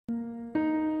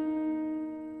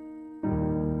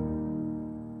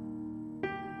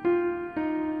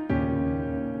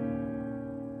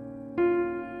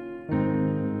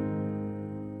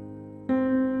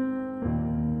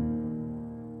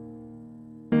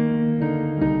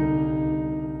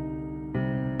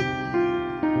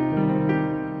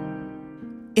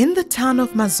In the town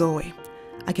of Magaya,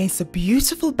 against a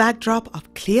beautiful backdrop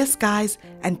of clear skies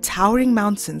and towering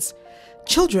mountains,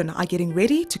 children are getting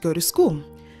ready to go to school.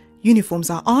 Uniforms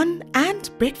are on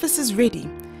and breakfast is ready.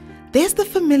 There's the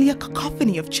familiar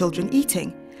cacophony of children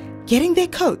eating, getting their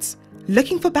coats,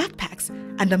 looking for backpacks,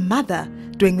 and a mother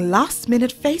doing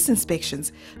last-minute face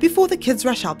inspections before the kids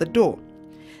rush out the door.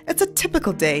 It's a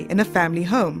typical day in a family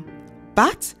home.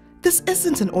 But this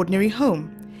isn't an ordinary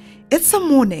home. It's a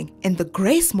morning in the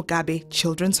Grace Mugabe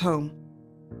Children's Home.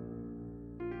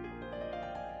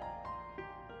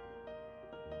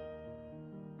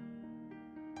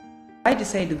 I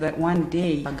decided that one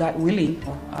day, God willing,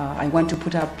 I want to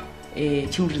put up a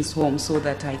children's home so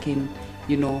that I can,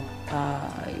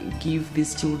 give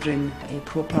these children a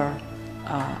proper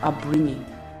upbringing.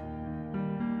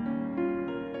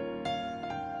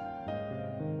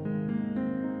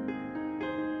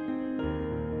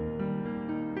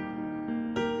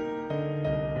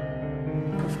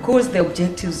 Of course, the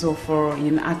objectives of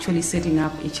actually setting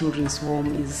up a children's home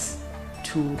is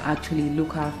to actually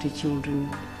look after children,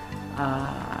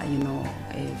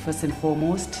 first and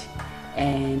foremost,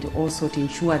 and also to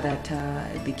ensure that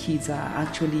the kids are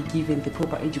actually given the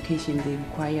proper education they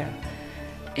require,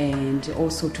 and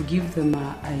also to give them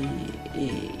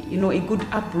a good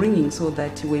upbringing so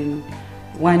that when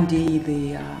one day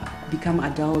they become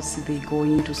adults, they go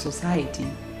into society,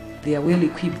 they are well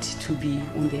equipped to be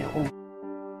on their own.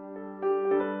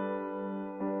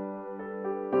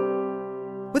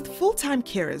 With full-time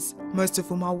carers, most of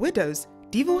whom are widows,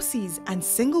 divorcees and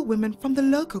single women from the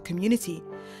local community,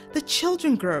 the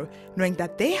children grow knowing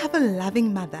that they have a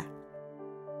loving mother.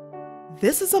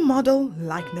 This is a model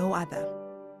like no other.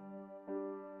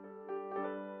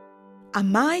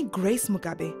 Amai Grace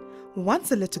Mugabe,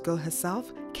 once a little girl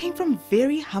herself, came from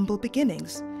very humble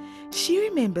beginnings. She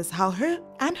remembers how her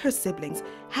and her siblings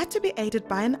had to be aided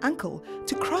by an uncle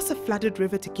to cross a flooded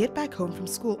river to get back home from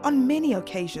school on many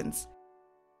occasions.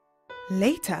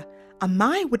 Later,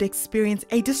 Amai would experience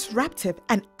a disruptive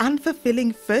and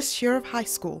unfulfilling first year of high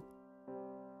school.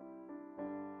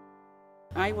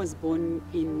 I was born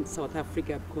in South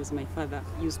Africa because my father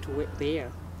used to work there.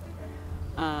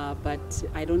 But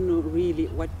I don't know really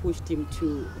what pushed him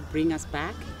to bring us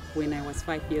back when I was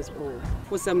 5 years old.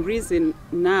 For some reason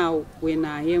now, when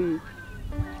I am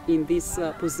in this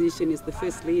position as the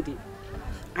First Lady,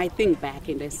 I think back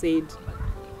and I said,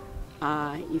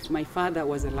 if my father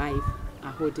was alive,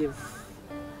 I would have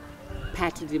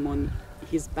patted him on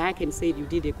his back and said, you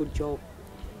did a good job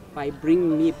by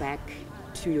bringing me back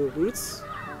to your roots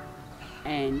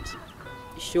and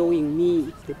showing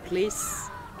me the place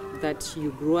that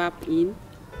you grew up in,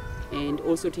 and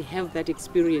also to have that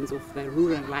experience of the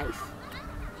rural life.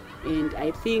 And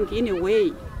I think in a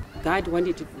way, God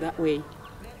wanted it that way.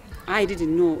 I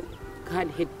didn't know God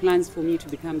had plans for me to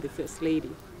become the First Lady.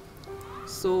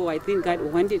 So I think God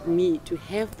wanted me to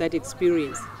have that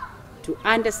experience, to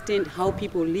understand how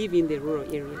people live in the rural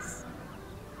areas.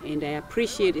 And I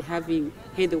appreciate having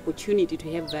had the opportunity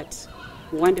to have that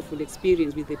wonderful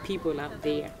experience with the people out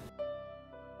there.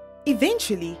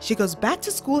 Eventually, she goes back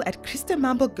to school at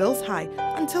Mambo Girls High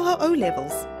until her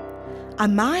O-levels.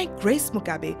 Amai Grace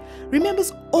Mugabe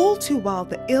remembers all too well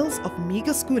the ills of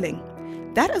meager schooling.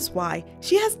 That is why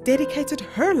she has dedicated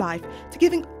her life to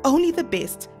giving only the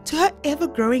best to her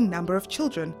ever-growing number of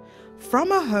children,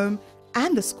 from her home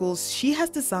and the schools she has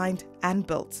designed and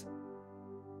built.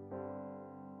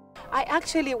 I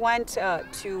actually want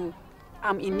to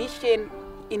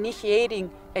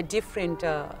initiating a different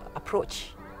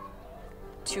approach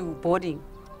to boarding,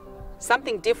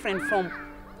 something different from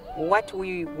what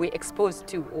we were exposed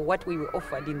to or what we were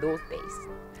offered in those days.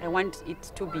 I want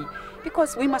it to be,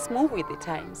 because we must move with the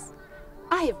times.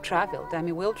 I have traveled, I'm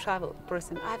a well-traveled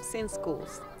person. I've seen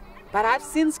schools, but I've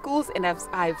seen schools and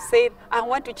I've said, I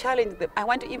want to challenge them. I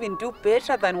want to even do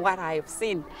better than what I have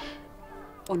seen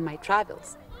on my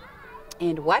travels.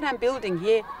 And what I'm building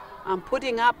here, I'm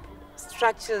putting up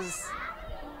structures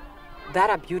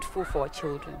that are beautiful for our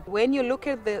children. When you look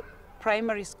at the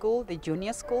primary school, the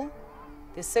junior school,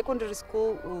 the secondary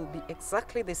school will be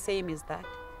exactly the same as that.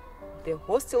 The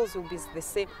hostels will be the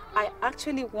same. I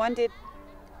actually wanted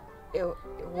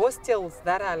hostels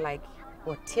that are like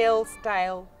hotel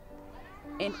style.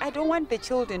 And I don't want the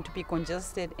children to be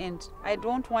congested, and I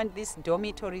don't want this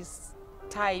dormitories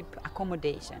type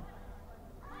accommodation,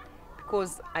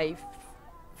 because I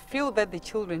feel that the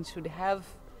children should have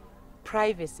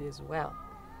privacy as well.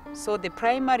 So the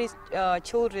primary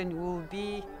children will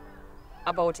be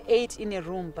about 8 in a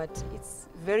room, but it's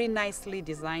very nicely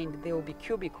designed. There will be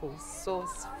cubicles, so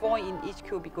it's 4 in each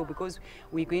cubicle, because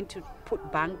we're going to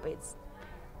put bunk beds.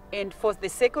 And for the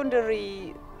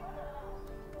secondary,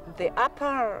 the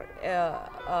upper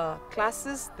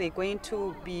classes, they're going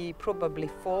to be probably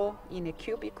 4 in a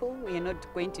cubicle. We are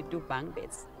not going to do bunk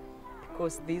beds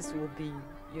because these will be,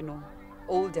 you know,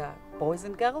 older boys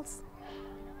and girls.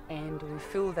 And we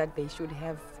feel that they should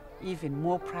have even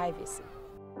more privacy.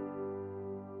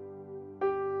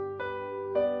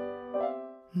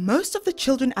 Most of the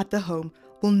children at the home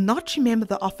will not remember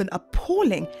the often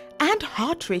appalling and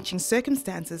heart-wrenching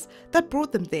circumstances that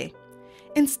brought them there.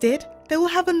 Instead, they will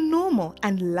have a normal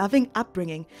and loving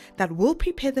upbringing that will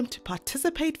prepare them to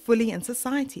participate fully in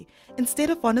society instead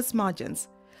of on its margins.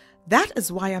 That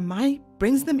is why Amai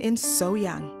brings them in so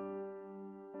young.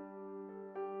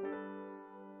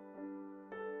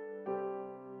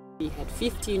 We had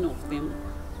 15 of them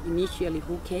initially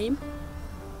who came,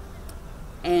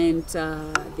 and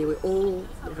they were all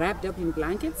wrapped up in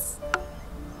blankets.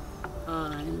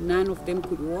 None of them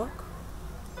could walk,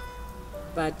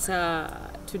 but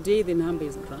today the number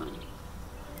is grown.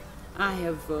 I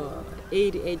have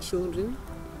 88 children.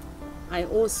 I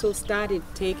also started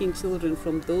taking children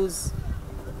from those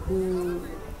whose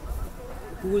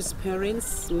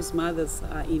parents, whose mothers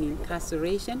are in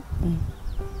incarceration.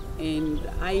 And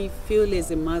I feel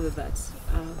as a mother that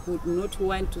would not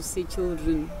want to see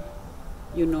children,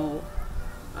 you know,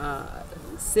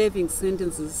 serving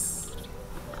sentences.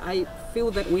 I feel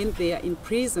that when they are in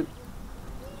prison,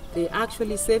 they're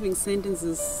actually serving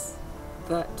sentences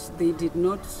that they did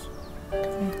not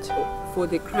commit, for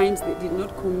the crimes they did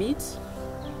not commit.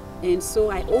 And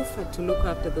so I offered to look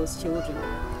after those children.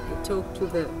 I talked to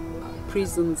the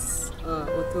prison's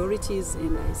authorities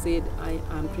and I said I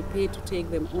am prepared to take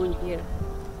them on here,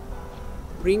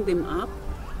 bring them up,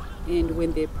 and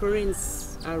when their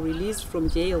parents are released from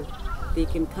jail, they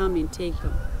can come and take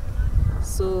them.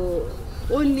 So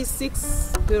only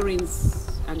 6 parents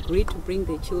agreed to bring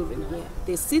their children here.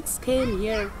 The 6 came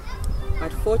here,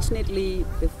 but fortunately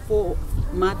the 4 of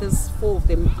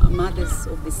the mothers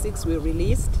of the 6 were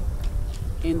released,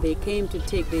 and they came to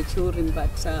take their children,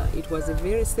 but it was a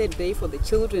very sad day for the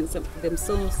children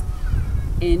themselves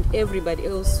and everybody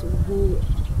else who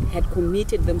had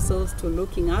committed themselves to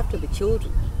looking after the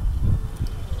children.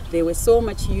 They were so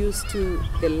much used to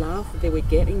the love they were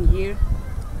getting here,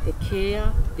 the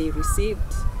care they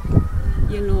received.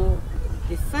 You know,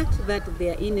 the fact that they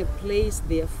are in a place,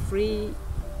 they are free,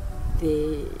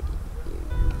 they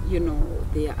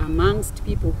are amongst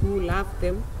people who love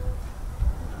them.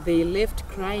 They left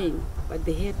crying, but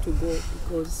they had to go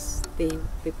because the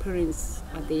parents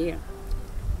are there.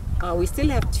 We still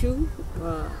have 2.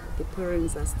 The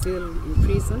parents are still in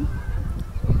prison,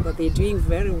 but they're doing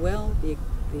very well. They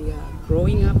are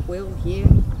growing up well here.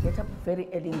 Get up very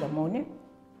early in the morning.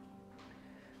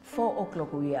 4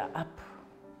 o'clock we are up,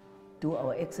 do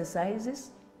our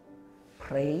exercises,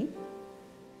 pray.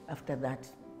 After that,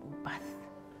 we bath.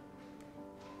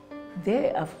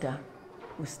 Thereafter,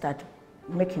 we start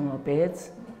making our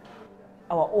beds,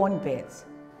 our own beds.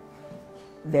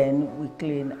 Then we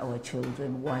clean our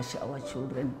children, wash our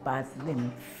children, bath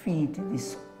them, feed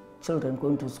these children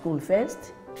going to school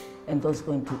first and those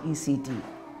going to ECD.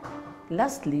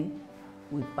 Lastly,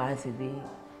 we bath the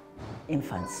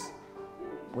infants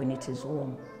when it is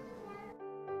warm.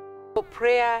 So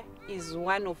prayer is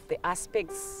one of the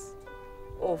aspects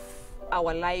of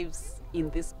our lives in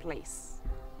this place.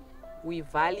 We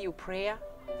value prayer,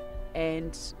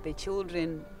 and the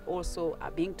children also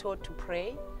are being taught to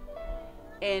pray.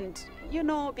 And you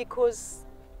know, because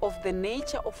of the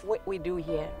nature of what we do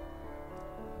here,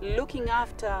 looking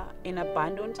after an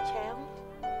abandoned child,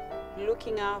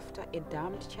 looking after a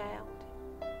damned child,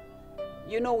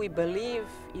 you know, we believe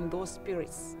in those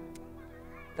spirits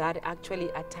that actually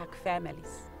attack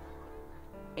families.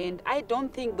 And I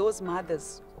don't think those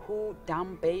mothers who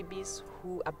dump babies,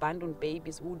 who abandon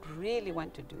babies, would really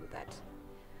want to do that.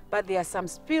 But there are some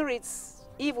spirits,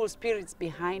 evil spirits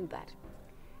behind that.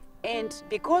 And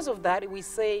because of that, we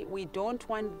say we don't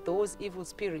want those evil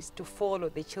spirits to follow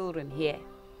the children here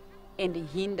and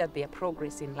hinder their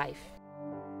progress in life.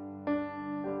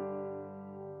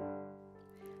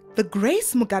 The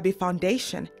Grace Mugabe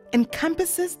Foundation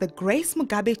encompasses the Grace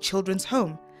Mugabe Children's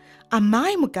Home,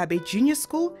 Amai Mugabe Junior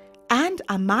School, and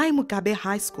Amai Mugabe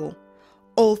High School.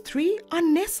 All 3 are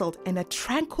nestled in a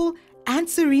tranquil and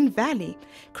serene valley,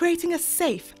 creating a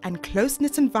safe and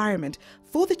close-knit environment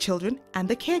for the children and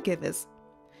the caregivers.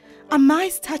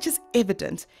 Amai's touch is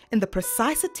evident in the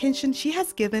precise attention she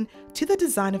has given to the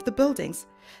design of the buildings,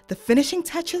 the finishing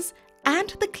touches,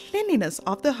 and the cleanliness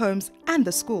of the homes and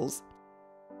the schools.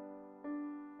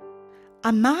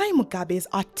 Amai Mugabe's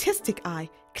artistic eye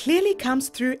clearly comes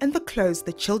through in the clothes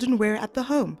the children wear at the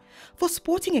home, for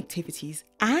sporting activities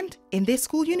and in their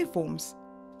school uniforms.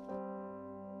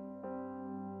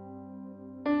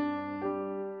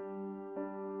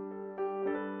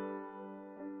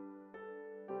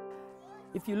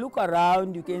 If you look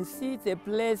around, you can see it's a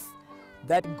place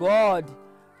that God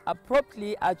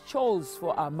appropriately chose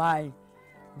for Amai.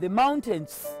 The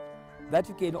mountains that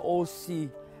you can all see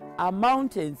are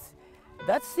mountains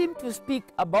that seem to speak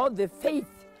about the faith,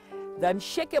 the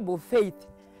unshakable faith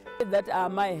that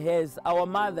Amai has, our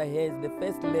mother has, the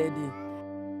First Lady.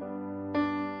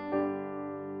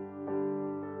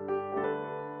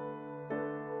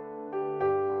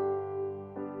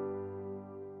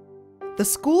 The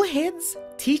school heads,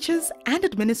 teachers and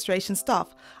administration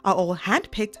staff are all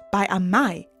handpicked by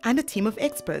Amai and a team of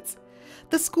experts.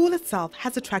 The school itself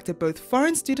has attracted both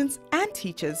foreign students and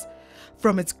teachers.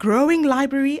 From its growing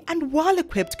library and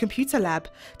well-equipped computer lab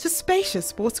to spacious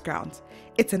sports grounds,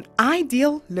 it's an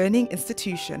ideal learning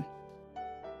institution.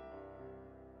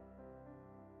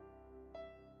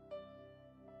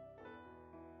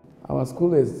 Our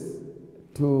school has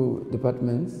two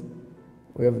departments.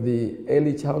 We have the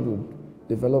Early Childhood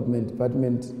Development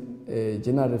Department,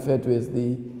 generally referred to as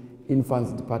the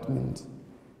Infants Department.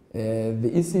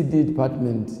 The ECD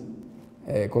department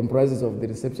comprises of the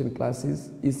reception classes,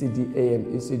 ECD-A and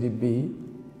ECD-B,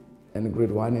 and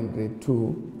grade 1 and grade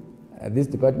 2. This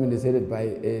department is headed by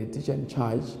a teacher in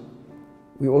charge.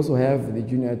 We also have the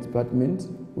junior department,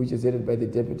 which is headed by the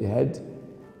deputy head.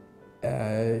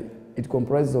 It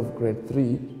comprises of grade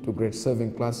 3 to grade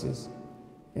 7 classes.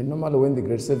 And normally when the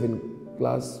grade 7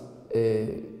 class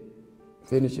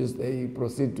finishes, they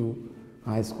proceed to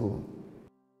high school.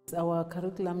 Our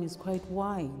curriculum is quite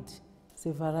wide. It's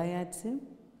a variety.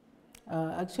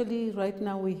 Actually, right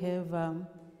now we have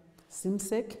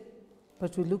SIMSEC,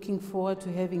 but we're looking forward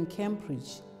to having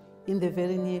Cambridge in the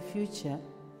very near future.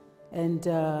 And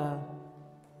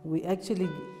we're actually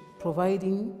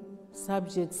providing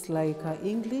subjects like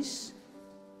English,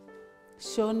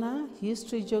 Shona,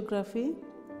 history, geography.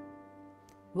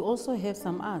 We also have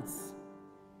some arts.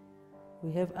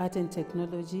 We have art and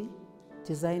technology,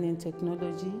 design and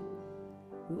technology.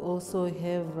 We also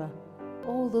have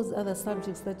all those other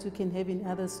subjects that you can have in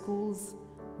other schools.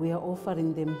 We are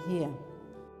offering them here.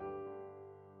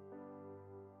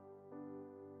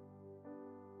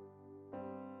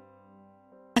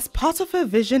 As part of her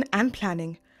vision and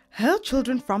planning, her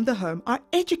children from the home are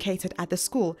educated at the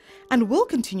school and will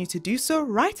continue to do so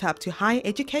right up to higher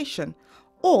education,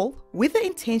 all with the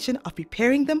intention of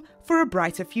preparing them for a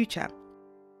brighter future.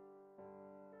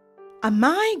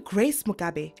 Amai Grace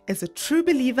Mugabe is a true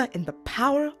believer in the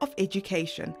power of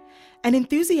education, an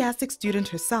enthusiastic student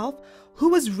herself who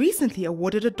was recently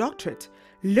awarded a doctorate.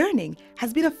 Learning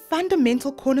has been a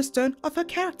fundamental cornerstone of her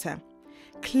character.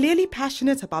 Clearly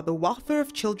passionate about the welfare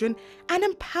of children and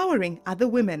empowering other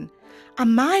women,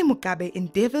 Amai Mugabe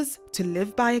endeavors to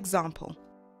live by example.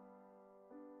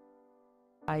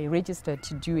 I registered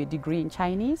to do a degree in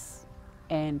Chinese,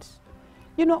 and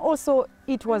also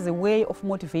it was a way of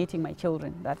motivating my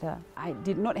children that I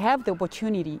did not have the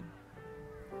opportunity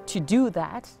to do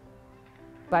that,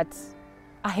 but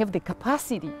I have the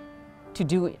capacity to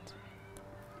do it.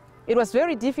 It was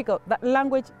very difficult. That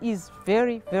language is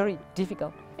very, very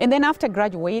difficult. And then after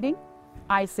graduating,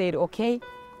 I said, okay,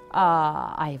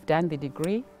 I have done the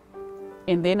degree.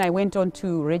 And then I went on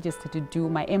to register to do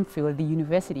my MPhil at the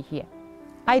university here.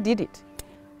 I did it.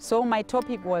 So my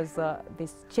topic was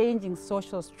this changing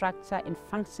social structure and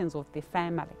functions of the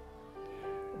family,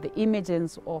 the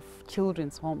emergence of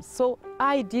children's homes. So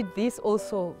I did this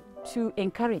also to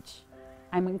encourage.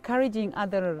 I'm encouraging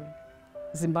other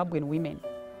Zimbabwean women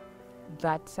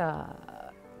that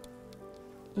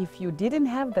if you didn't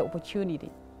have the opportunity,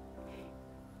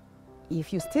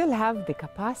 if you still have the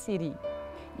capacity,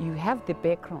 you have the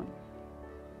background,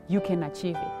 you can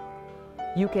achieve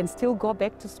it. You can still go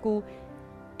back to school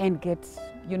and get,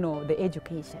 the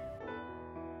education.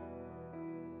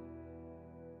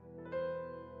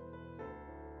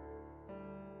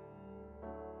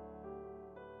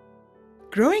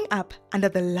 Growing up under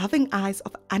the loving eyes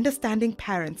of understanding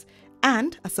parents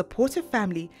and a supportive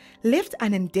family left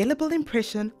an indelible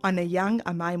impression on a young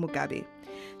Amai Mugabe.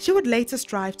 She would later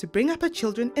strive to bring up her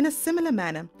children in a similar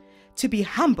manner, to be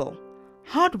humble,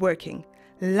 hardworking,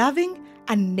 loving,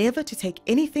 and never to take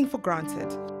anything for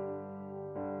granted.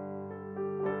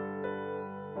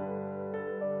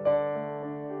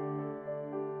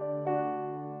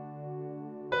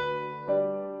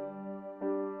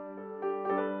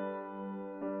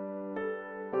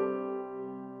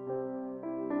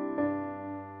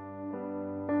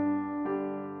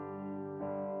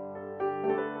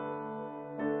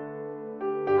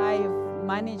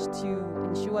 managed to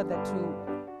ensure that to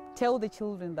tell the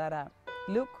children that,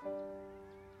 look,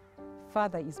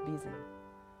 father is busy.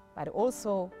 But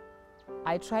also,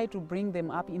 I try to bring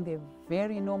them up in the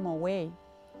very normal way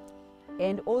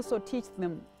and also teach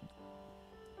them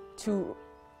to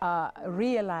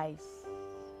realize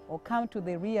or come to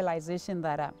the realization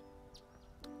that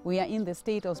we are in the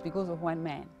status because of one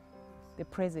man, the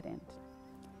president.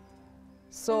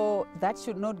 So that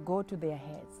should not go to their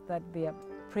heads, that they are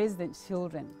president's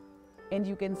children. And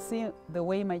you can see the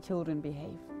way my children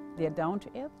behave. They are down to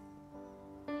earth.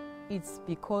 It's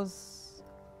because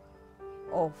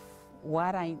of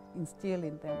what I instill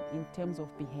in them in terms of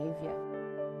behavior.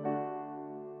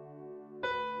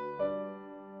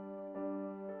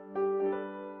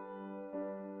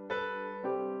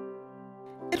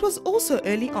 It was also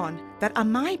early on that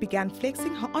Amai began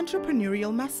flexing her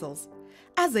entrepreneurial muscles.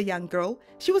 As a young girl,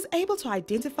 she was able to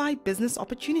identify business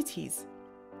opportunities.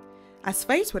 As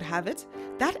fate would have it,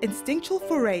 that instinctual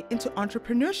foray into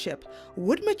entrepreneurship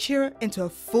would mature into a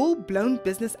full-blown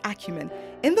business acumen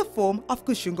in the form of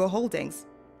Kushungo Holdings.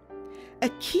 A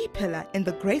key pillar in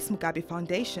the Grace Mugabe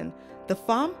Foundation, the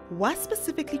farm was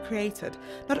specifically created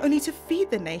not only to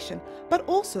feed the nation, but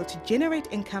also to generate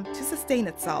income to sustain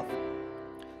itself.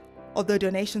 Although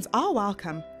donations are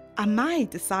welcome, Amai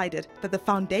decided that the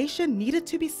foundation needed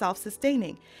to be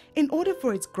self-sustaining in order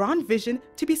for its grand vision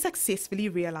to be successfully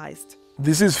realized.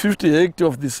 This is 50 hectares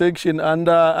of the section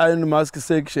under Iron Mask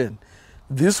section.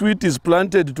 This wheat is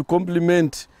planted to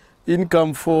complement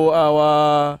income for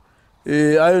our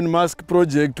Iron Mask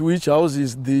project, which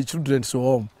houses the children's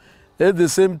home. At the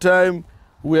same time,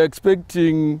 we are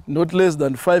expecting not less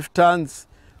than 5 tons.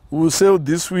 We will sell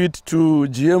this wheat to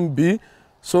GMB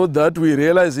so that we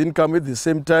realize income at the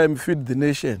same time, feed the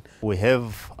nation. We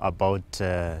have about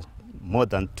more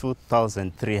than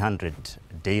 2,300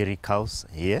 dairy cows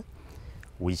here,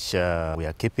 which we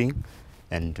are keeping,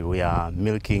 and we are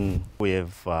milking. We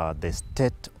have the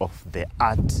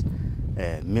state-of-the-art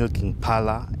milking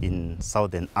parlor in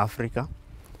Southern Africa,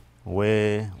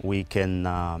 where we can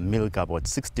milk about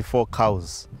 64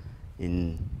 cows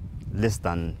in less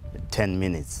than 10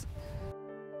 minutes.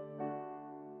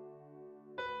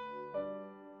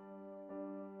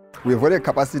 We have got a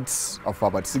capacity of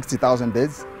about 60,000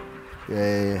 beds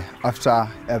after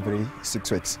every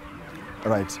 6 weeks.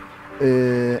 Right.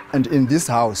 And in this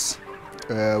house,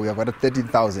 we have got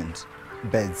 13,000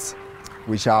 beds,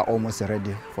 which are almost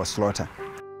ready for slaughter.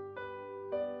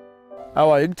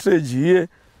 Our hectarage here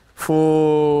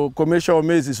for commercial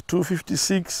maize is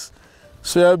 256.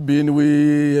 Soybean,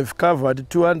 we have covered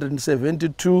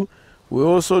 272. We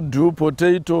also do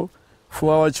potato.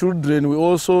 For our children, we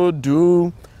also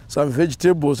do some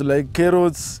vegetables like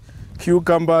carrots,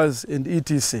 cucumbers, and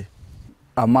etc.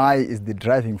 Amai is the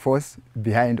driving force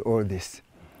behind all this.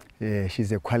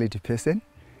 She's a quality person.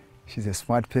 She's a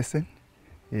smart person.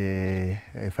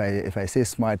 If I say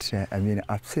smart, I mean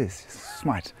obsessed,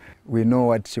 smart. We know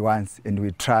what she wants, and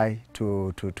we try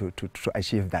to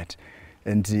achieve that.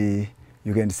 And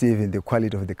you can see even the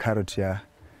quality of the carrot here.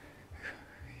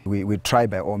 We try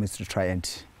by all means to try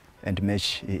and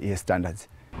match her standards.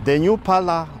 The new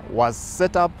parlor was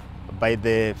set up by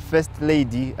the First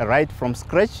Lady right from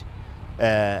scratch,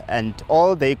 and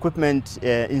all the equipment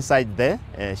inside there,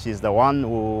 she's the one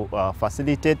who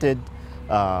facilitated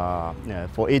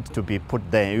for it to be put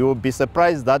there. You will be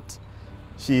surprised that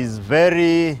she's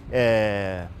very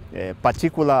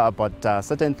particular about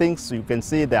certain things. You can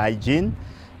see the hygiene,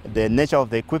 the nature of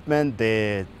the equipment,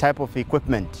 the type of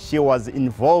equipment. She was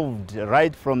involved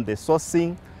right from the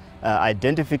sourcing,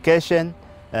 identification,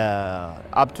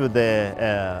 up to the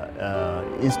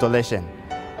installation.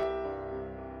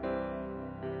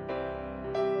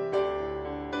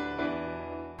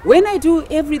 When I do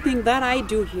everything that I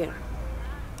do here,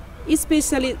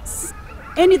 especially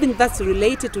anything that's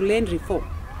related to land reform,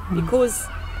 because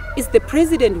it's the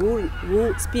president who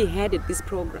spearheaded this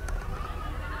program.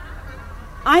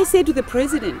 I say to the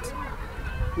president,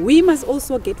 we must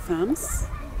also get farms,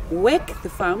 work the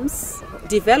farms,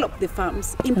 develop the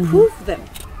farms, improve them,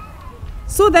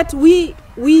 so that we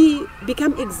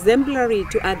become exemplary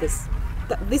to others.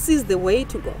 That this is the way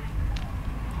to go.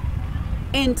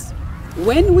 And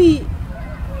when we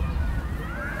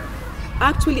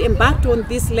actually embarked on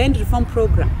this land reform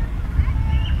program,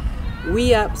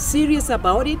 we are serious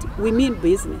about it, we mean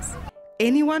business.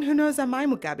 Anyone who knows Amai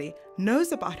Mugabe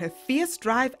knows about her fierce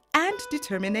drive and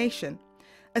determination.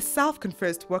 A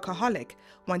self-confessed workaholic,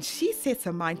 once she sets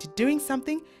her mind to doing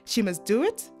something, she must do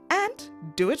it and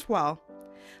do it well.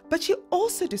 But she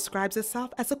also describes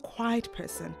herself as a quiet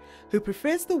person who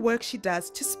prefers the work she does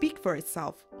to speak for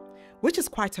itself. which is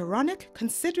quite ironic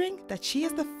considering that she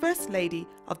is the First Lady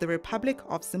of the Republic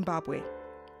of Zimbabwe.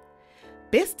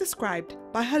 Best described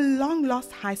by her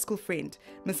long-lost high school friend,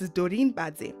 Mrs. Doreen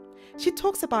Badze. She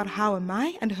talks about how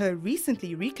Amai and her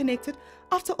recently reconnected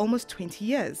after almost 20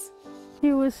 years.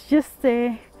 He was just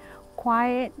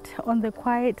quiet, on the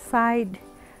quiet side,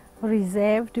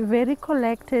 reserved, very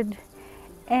collected,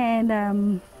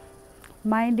 and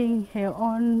minding her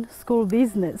own school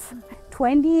business.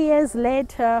 20 years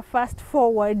later, fast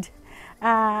forward,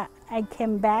 I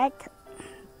came back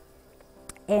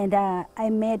and I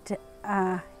met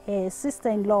her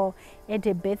sister-in-law at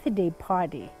a birthday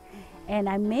party. And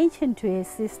I mentioned to her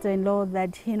sister-in-law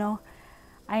that, you know,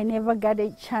 I never got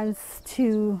a chance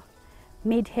to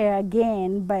meet her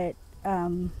again, but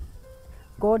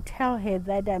go tell her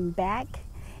that I'm back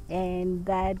and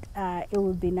that it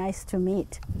would be nice to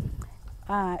meet.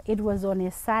 It was on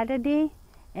a Saturday,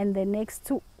 and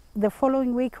the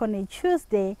following week on a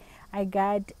Tuesday, I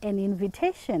got an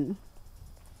invitation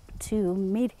to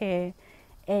meet her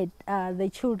at the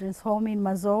children's home in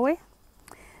Mazoe.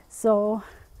 So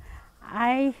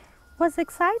I was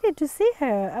excited to see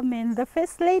her. I mean, the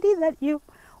First Lady that you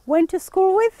went to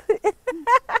school with.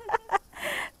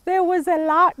 There was a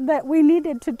lot that we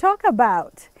needed to talk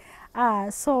about.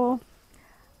 So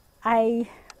I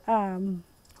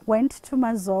went to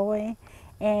Mazoe,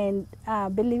 and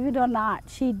believe it or not,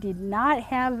 she did not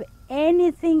have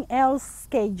anything else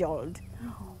scheduled.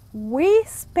 We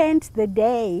spent the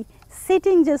day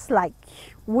sitting just like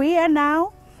we are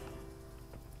now,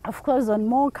 of course on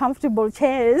more comfortable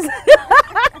chairs,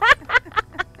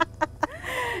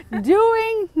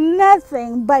 doing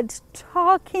nothing but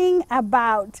talking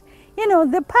about, you know,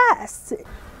 the past.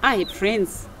 I had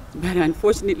friends, but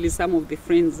unfortunately some of the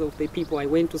friends of the people I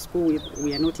went to school with,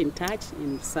 we are not in touch,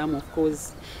 and some of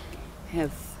course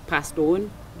have passed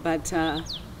on. But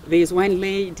there's one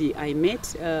lady I met,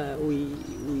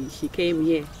 she came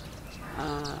here,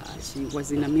 she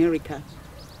was in America,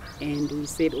 and we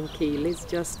said, okay, let's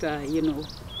just,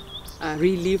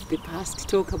 relive the past,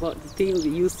 talk about the things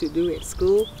we used to do at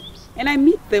school. And I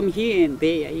meet them here and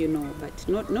there, you know, but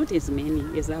not as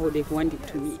many as I would have wanted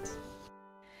to meet.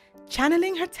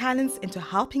 Channeling her talents into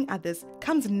helping others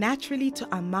comes naturally to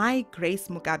Amai Grace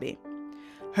Mugabe.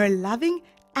 Her loving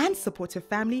and supportive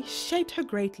family shaped her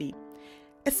greatly,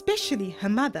 especially her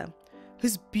mother,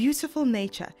 whose beautiful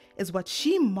nature is what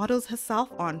she models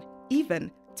herself on even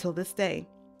till this day.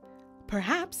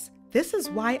 Perhaps this is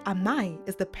why Amai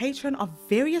is the patron of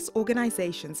various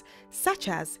organizations such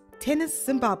as Tennis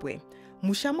Zimbabwe,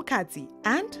 Musha Mukadzi,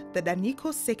 and the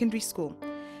Daniko Secondary School.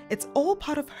 It's all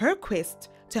part of her quest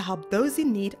to help those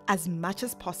in need as much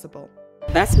as possible.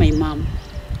 That's my mom.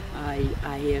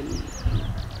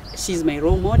 She's my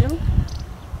role model,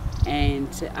 and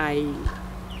I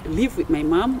live with my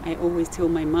mom. I always tell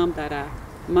my mom that,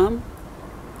 Mom,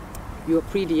 you're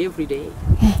pretty every day.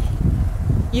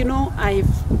 You know, I've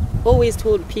always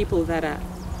told people that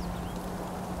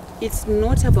it's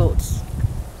not about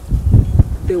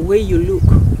the way you look,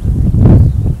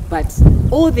 but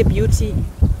all the beauty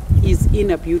is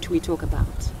inner beauty we talk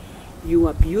about. You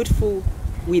are beautiful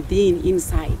within,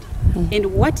 inside.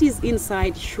 And what is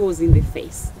inside shows in the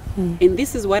face. And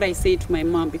this is what I say to my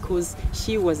mom, because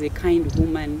she was a kind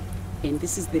woman, and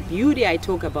this is the beauty I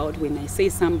talk about when I say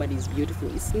somebody is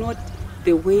beautiful. It's not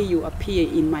the way you appear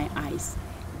in my eyes,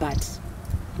 but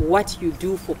what you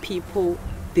do for people,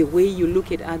 the way you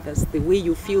look at others, the way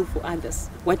you feel for others,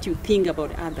 what you think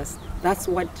about others. That's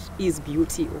what is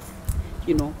beauty of,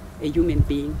 you know, a human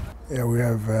being. Yeah, we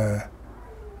have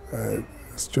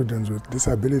students with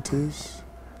disabilities,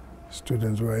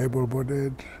 students who are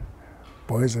able-bodied,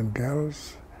 boys and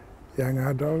girls, young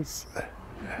adults.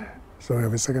 So we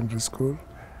have a secondary school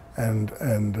and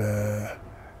a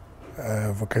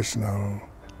vocational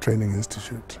training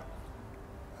institute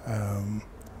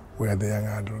where the young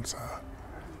adults are.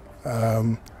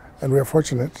 And we are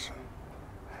fortunate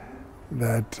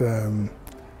that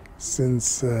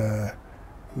since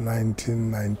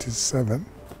 1997,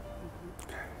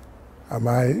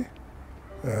 Amai,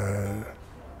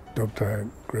 Dr.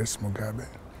 Grace Mugabe,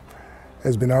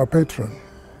 has been our patron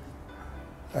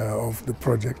of the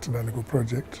project, the Daniko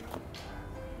project,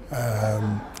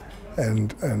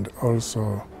 and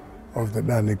also of the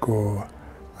Daniko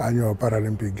annual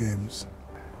Paralympic Games.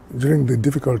 During the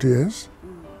difficult years,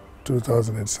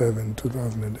 2007,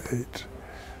 2008,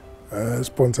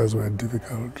 sponsors were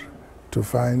difficult to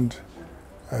find.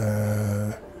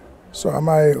 So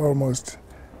Amai almost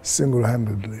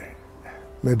single-handedly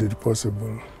made it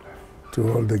possible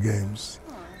to hold the games.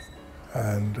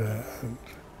 And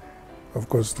of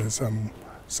course there's some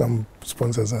some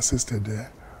sponsors assisted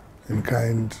in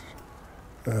kind.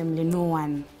 No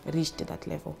one reached that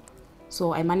level.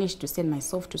 So I managed to send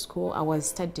myself to school. I was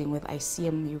studying with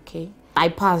ICM UK. I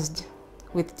passed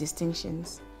with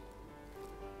distinctions.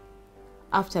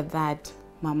 After that,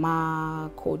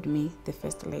 Mama called me, the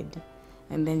first lady,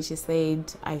 and then she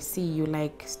said, I see you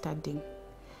like studying.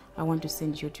 I want to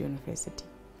send you to university.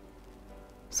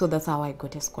 So that's how I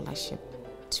got a scholarship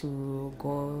to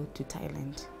go to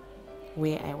Thailand,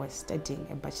 where I was studying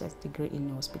a bachelor's degree in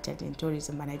hospitality and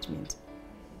tourism management.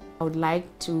 I would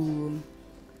like to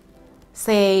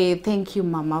say thank you,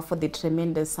 Mama, for the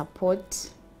tremendous support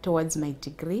towards my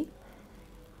degree.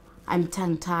 I'm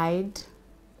tongue-tied.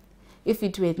 If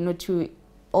it were not true,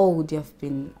 all would have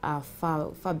been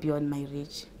far beyond my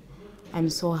reach. I'm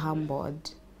so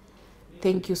humbled.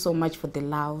 Thank you so much for the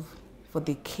love, for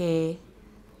the care,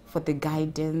 for the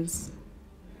guidance.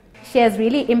 She has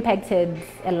really impacted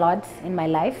a lot in my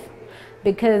life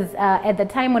because at the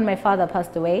time when my father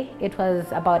passed away, it was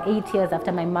about 8 years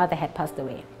after my mother had passed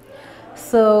away.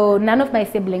 So none of my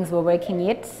siblings were working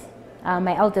yet.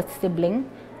 My eldest sibling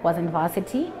was in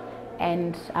varsity,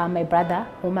 and my brother,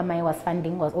 whom I was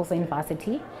funding, was also in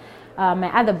varsity.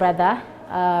 My other brother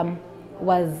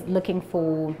was looking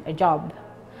for a job,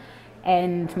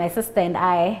 and my sister and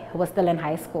I were still in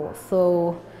high school.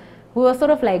 So we were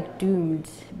sort of like doomed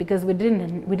because we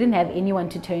didn't have anyone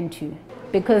to turn to,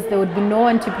 because there would be no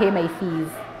one to pay my fees.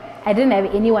 I didn't have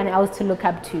anyone else to look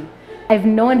up to. I've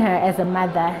known her as a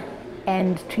mother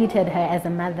and treated her as a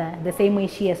mother the same way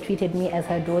she has treated me as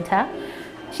her daughter.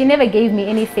 She never gave me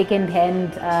any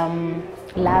second-hand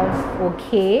love or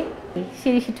care.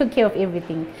 She took care of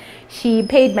everything. She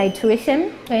paid my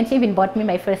tuition and she even bought me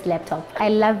my first laptop. I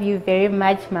love you very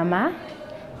much, Mama,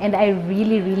 and I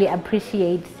really, really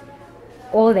appreciate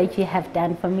all that you have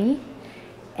done for me.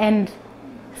 And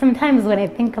sometimes when I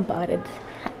think about it,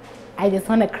 I just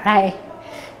want to cry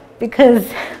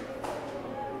because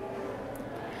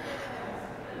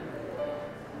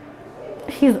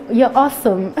you're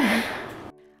awesome.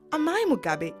 Amai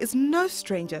Mugabe is no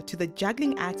stranger to the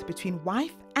juggling act between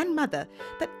wife and mother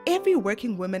that every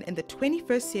working woman in the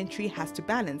 21st century has to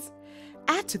balance.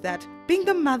 Add to that being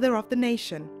the mother of the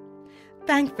nation.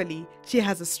 Thankfully, she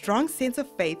has a strong sense of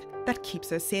faith that keeps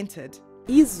her centered.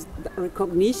 Is the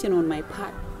recognition on my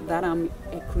part that I'm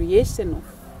a creation of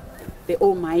the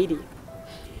Almighty.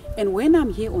 And when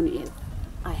I'm here on earth,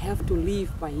 I have to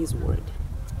live by His word.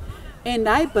 And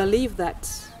I believe that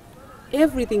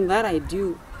everything that I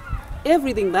do,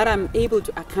 everything that I'm able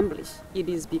to accomplish, it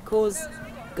is because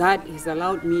God has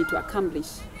allowed me to accomplish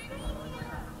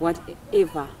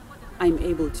whatever I'm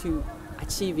able to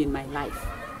achieve in my life.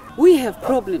 We have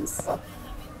problems,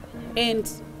 and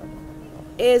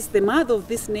as the mother of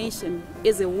this nation,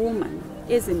 as a woman,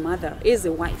 as a mother, as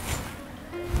a wife,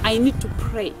 I need to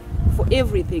pray for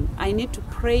everything. I need to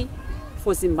pray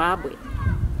for Zimbabwe.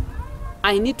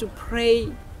 I need to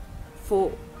pray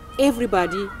for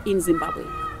everybody in Zimbabwe.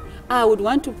 I would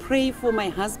want to pray for my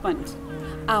husband.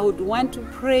 I would want to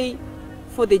pray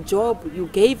for the job you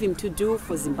gave him to do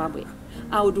for Zimbabwe.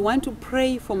 I would want to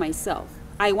pray for myself.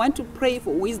 I want to pray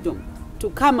for wisdom to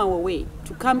come our way,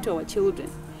 to come to our children.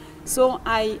 So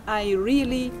I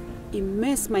really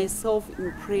immerse myself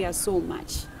in prayer so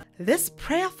much. This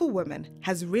prayerful woman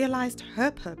has realized her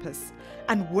purpose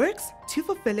and works to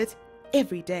fulfill it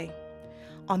every day.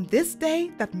 On this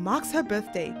day that marks her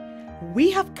birthday, we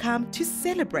have come to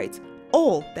celebrate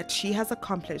all that she has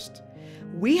accomplished.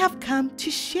 We have come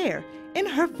to share in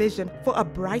her vision for a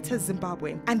brighter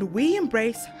Zimbabwe, and we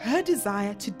embrace her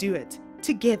desire to do it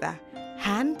together,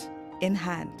 hand in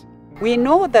hand. We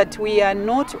know that we are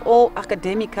not all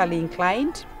academically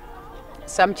inclined.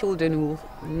 Some children will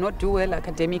not do well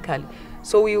academically.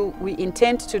 So we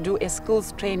intend to do a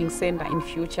skills training center in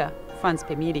future, funds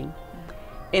permitting.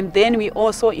 And then we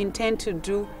also intend to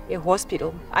do a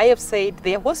hospital. I have said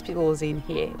there are hospitals in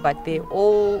here, but they're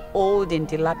all old and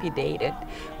dilapidated.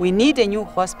 We need a new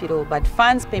hospital, but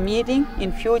funds permitting,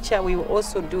 in future we will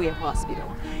also do a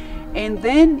hospital. And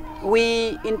then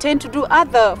we intend to do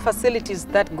other facilities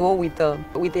that go with an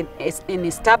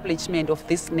establishment of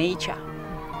this nature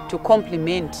to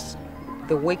complement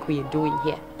the work we are doing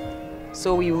here.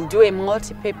 So we will do a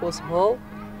multi-purpose hall.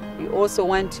 We also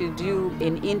want to do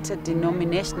an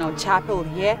interdenominational chapel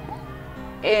here.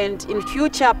 And in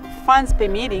future, funds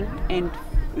permitting and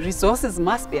resources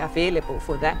must be available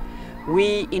for that.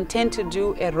 We intend to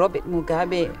do a Robert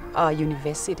Mugabe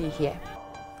University here.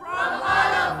 From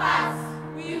all of us,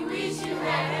 we wish you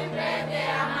a happy birthday,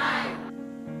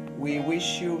 Amai. We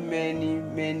wish you many,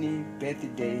 many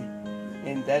birthdays,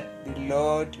 and that the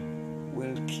Lord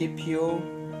will keep you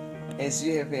as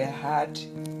you have a heart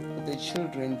for the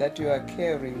children that you are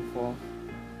caring for,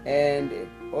 and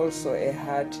also a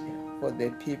heart for the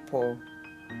people.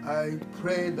 I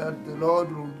pray that the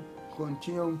Lord will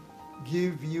continue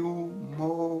give you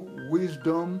more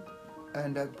wisdom,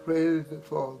 and I pray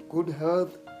for good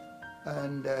health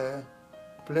and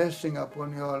blessing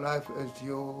upon your life as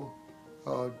you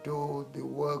do the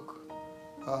work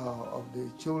of the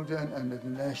children and the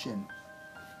nation.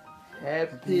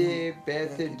 Happy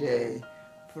birthday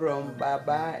from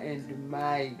Baba and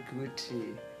my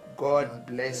Guti. God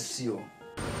bless you.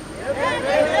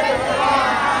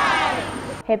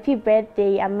 Happy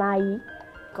birthday, Amai.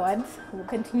 God will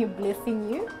continue blessing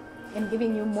you and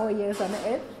giving you more years on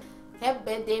earth. Happy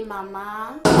birthday,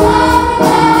 Mama.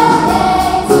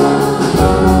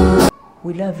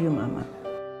 We love you, Mama.